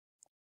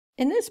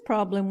In this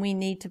problem, we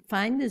need to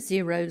find the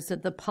zeros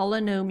of the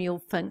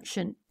polynomial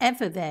function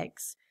f of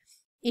x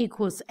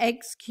equals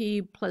x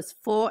cubed plus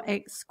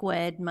 4x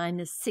squared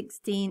minus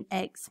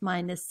 16x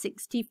minus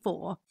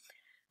 64.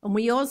 And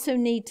we also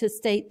need to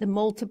state the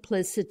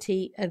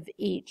multiplicity of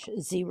each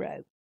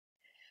zero.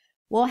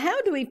 Well,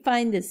 how do we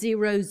find the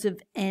zeros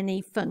of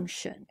any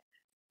function?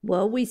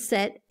 Well, we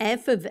set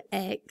f of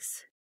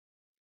x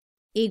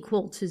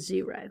equal to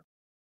 0.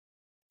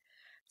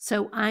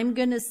 So I'm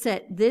going to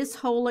set this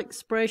whole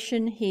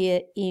expression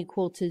here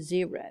equal to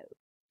 0.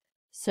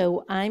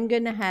 So I'm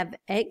going to have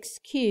x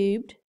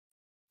cubed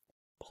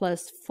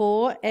plus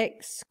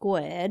 4x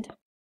squared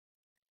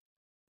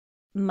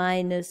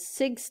minus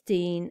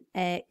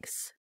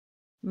 16x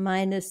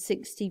minus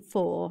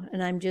 64,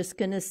 and I'm just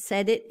going to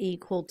set it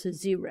equal to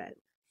 0.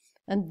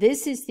 And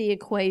this is the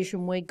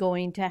equation we're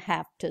going to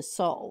have to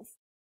solve.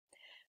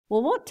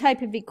 Well, what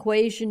type of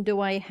equation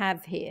do I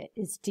have here?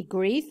 It's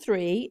degree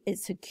 3,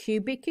 it's a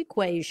cubic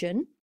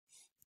equation,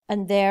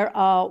 and there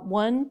are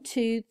 1,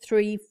 2,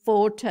 3,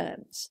 4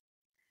 terms.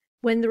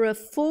 When there are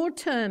 4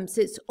 terms,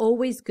 it's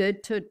always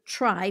good to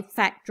try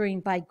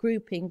factoring by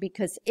grouping,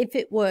 because if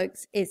it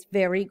works, it's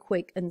very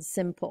quick and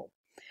simple.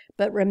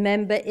 But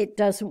remember, it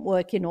doesn't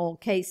work in all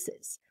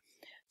cases.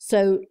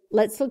 So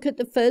let's look at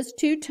the first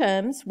 2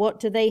 terms.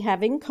 What do they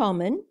have in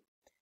common?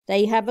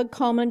 They have a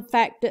common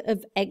factor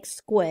of x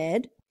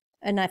squared.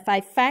 And if I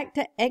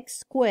factor x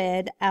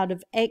squared out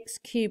of x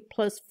cubed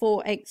plus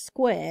 4x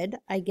squared,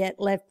 I get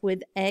left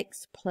with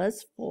x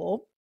plus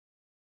 4.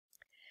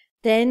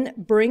 Then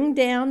bring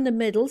down the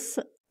middle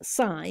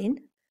sign,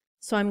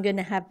 so I'm going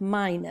to have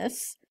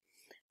minus.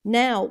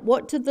 Now,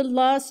 what do the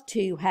last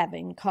 2 have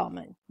in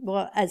common?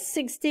 Well, as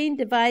 16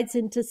 divides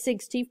into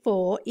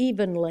 64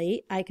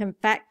 evenly, I can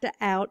factor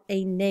out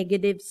a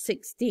negative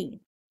 16.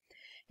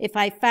 If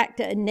I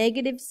factor a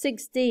negative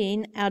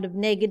 16 out of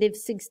negative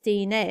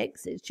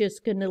 16x, it's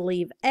just going to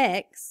leave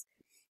x.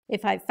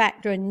 If I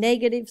factor a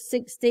negative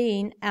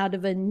 16 out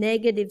of a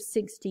negative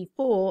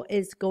 64,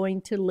 it's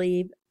going to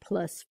leave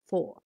plus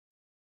 4.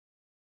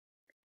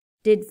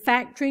 Did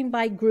factoring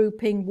by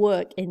grouping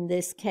work in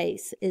this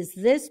case? Is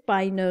this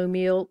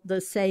binomial the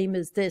same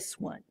as this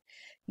one?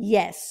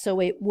 Yes,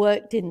 so it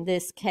worked in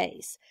this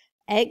case.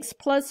 X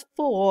plus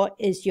 4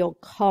 is your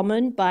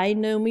common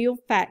binomial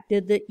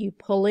factor that you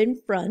pull in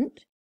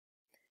front.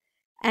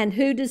 And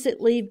who does it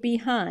leave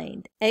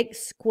behind?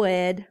 X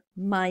squared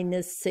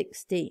minus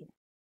 16.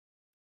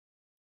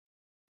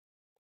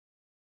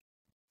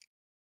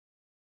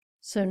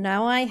 So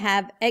now I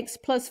have x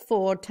plus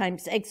 4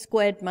 times x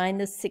squared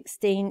minus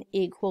 16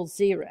 equals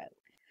 0.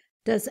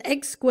 Does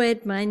x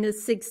squared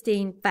minus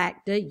 16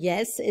 factor?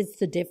 Yes, it's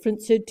the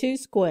difference of 2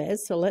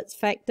 squares, so let's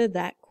factor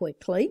that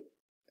quickly.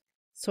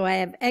 So I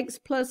have x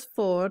plus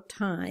 4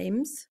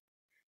 times,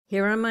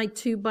 here are my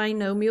 2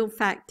 binomial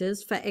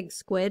factors for x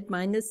squared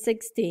minus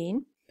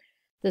 16.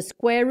 The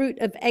square root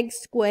of x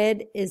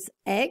squared is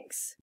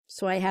x,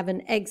 so I have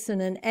an x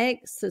and an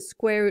x. The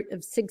square root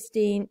of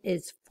 16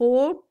 is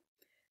 4,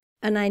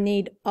 and I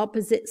need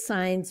opposite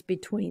signs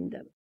between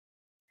them.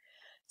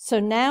 So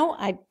now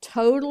I've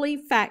totally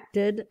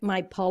factored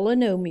my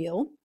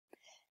polynomial.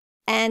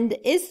 And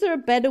is there a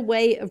better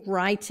way of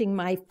writing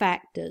my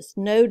factors?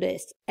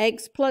 Notice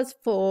x plus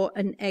 4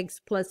 and x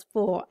plus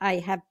 4. I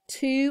have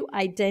 2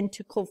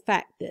 identical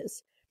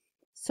factors.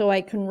 So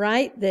I can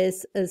write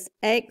this as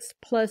x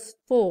plus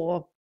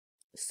 4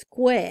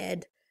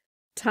 squared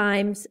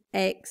times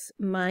x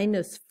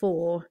minus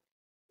 4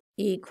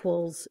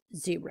 equals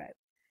 0.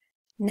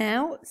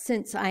 Now,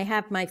 since I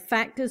have my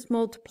factors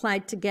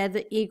multiplied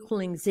together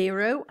equaling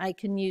 0, I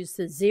can use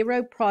the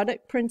zero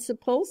product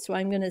principle. So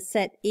I'm going to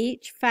set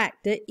each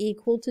factor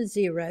equal to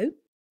 0.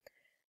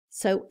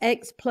 So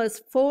x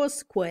plus 4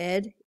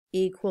 squared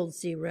equals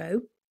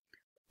 0,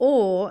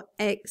 or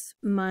x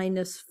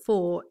minus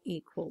 4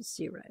 equals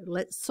 0.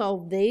 Let's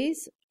solve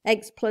these.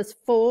 X plus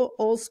 4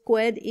 all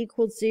squared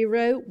equals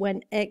 0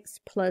 when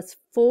x plus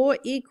 4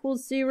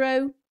 equals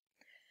 0.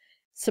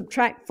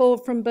 Subtract 4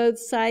 from both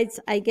sides,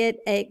 I get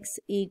x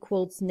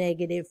equals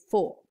negative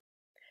 4.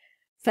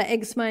 For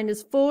x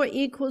minus 4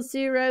 equals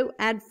 0,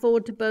 add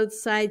 4 to both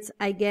sides,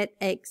 I get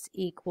x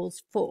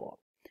equals 4.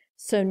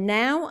 So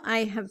now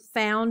I have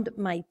found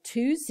my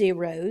 2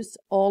 zeros.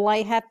 All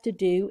I have to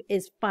do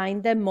is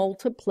find their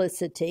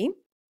multiplicity.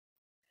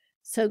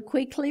 So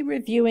quickly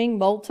reviewing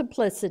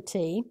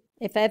multiplicity,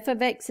 if f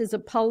of x is a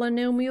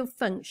polynomial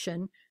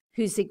function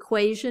whose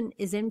equation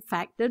is in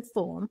factored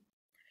form,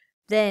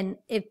 then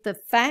if the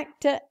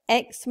factor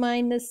x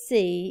minus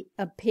c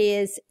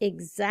appears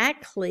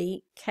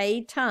exactly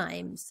k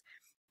times,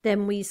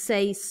 then we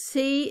say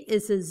c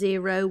is a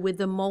 0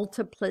 with a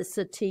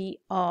multiplicity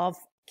of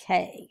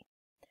k.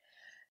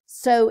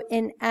 So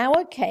in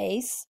our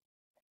case,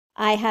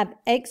 I have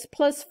x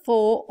plus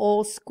 4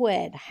 all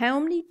squared. How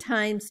many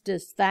times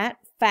does that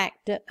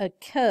factor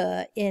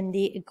occur in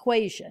the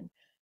equation?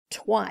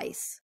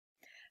 Twice.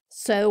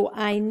 So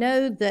I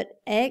know that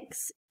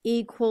x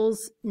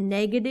equals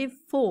negative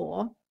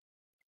 4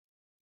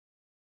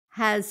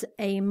 has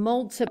a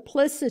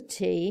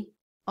multiplicity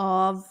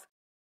of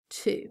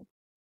 2.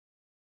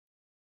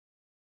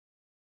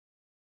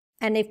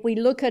 And if we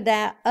look at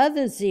our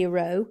other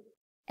 0,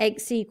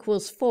 x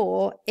equals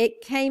 4,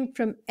 it came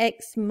from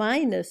x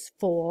minus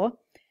 4.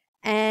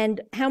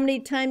 And how many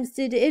times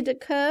did it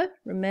occur?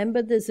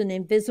 Remember, there's an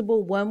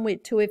invisible 1 we're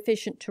too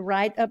efficient to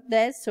write up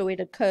there, so it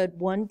occurred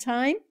 1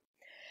 time.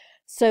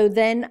 So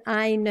then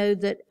I know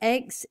that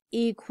x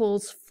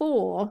equals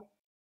 4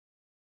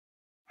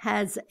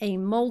 has a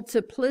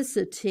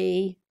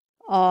multiplicity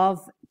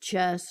of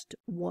just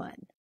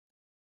 1.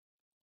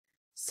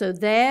 So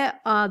there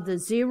are the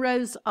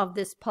zeros of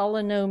this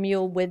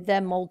polynomial with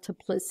their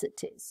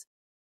multiplicities.